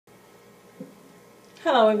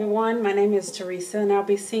Hello everyone, my name is Teresa and I'll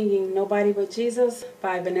be singing Nobody But Jesus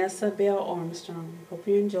by Vanessa Armstrong. Hope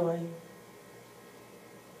you enjoy.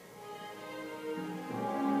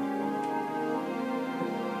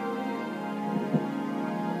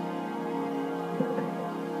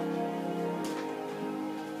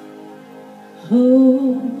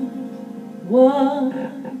 Who was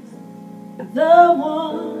the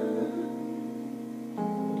one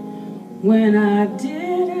when I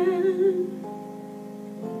didn't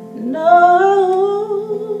know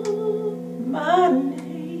my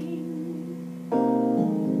name?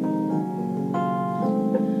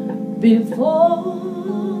 Before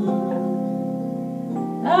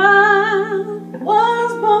I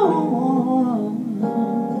was born,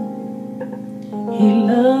 He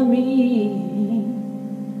loved me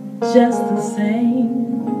just the same.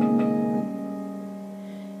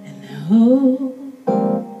 And who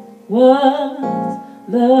was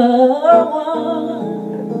the one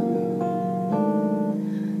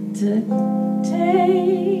to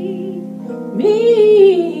take me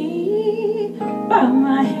by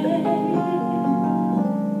my hand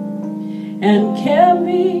and kept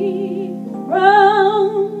me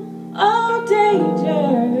from all danger,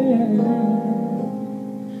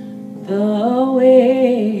 the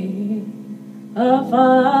way a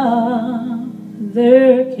father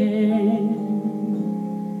can?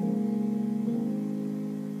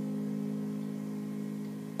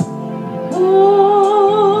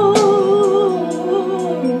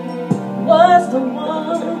 Was the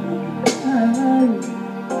one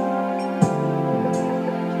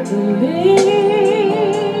to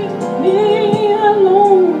lead me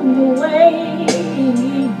along the way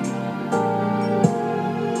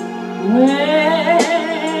when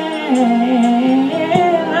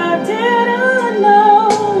I didn't know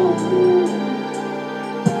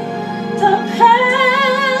the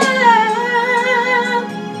path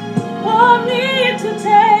for me to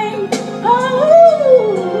take?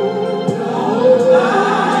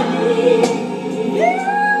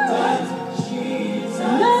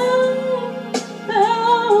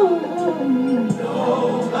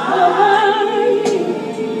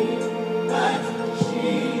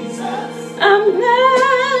 I'm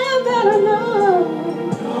glad that I know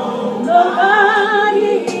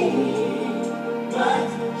nobody but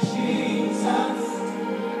Jesus.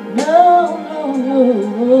 No, nobody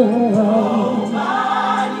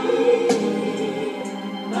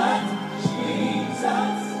but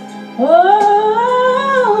Jesus. Oh,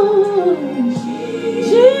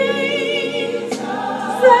 Jesus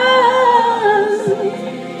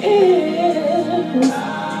is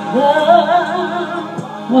the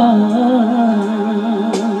one.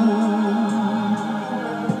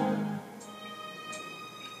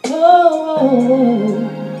 Oh,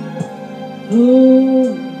 who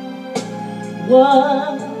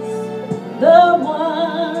was the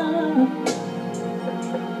one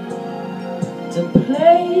to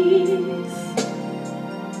place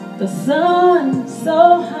the sun so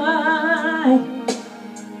high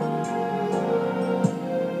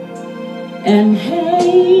and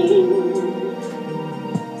hang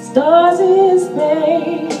stars in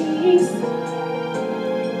space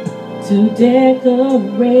to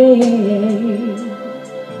decorate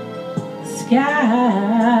the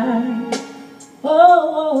sky?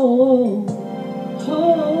 Oh, who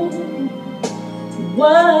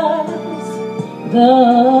was the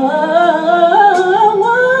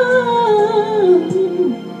one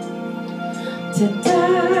to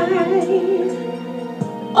die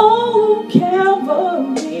on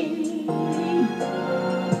Calvary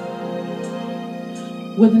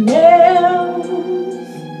with nails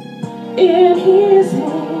in His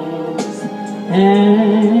hands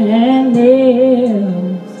and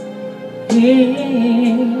nails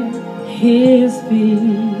in His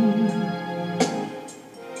feet?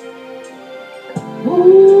 Who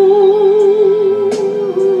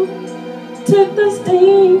took the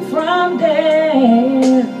sting from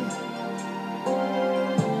death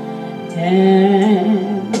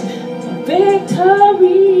and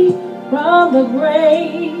victory from the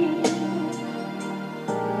grave,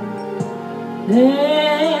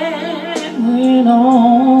 then went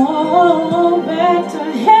on back to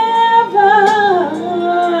heaven,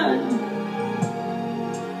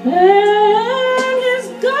 and He's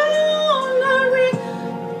gonna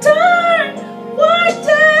return one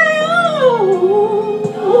day.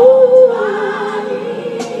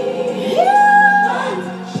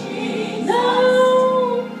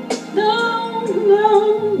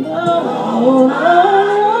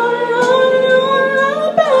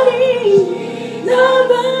 Nobody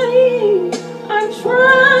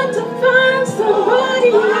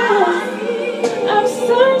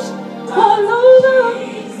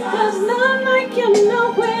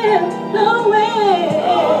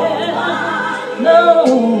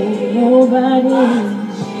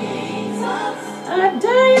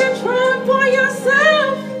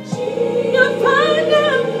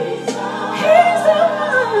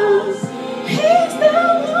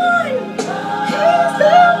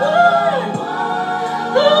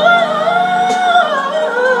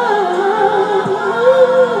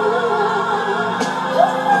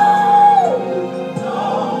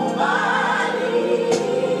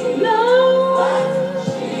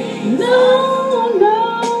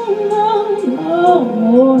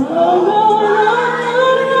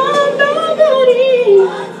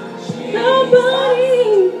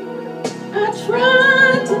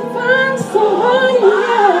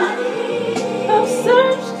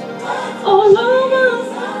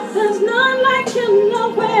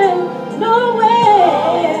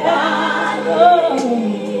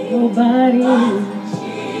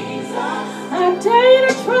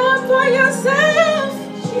your side.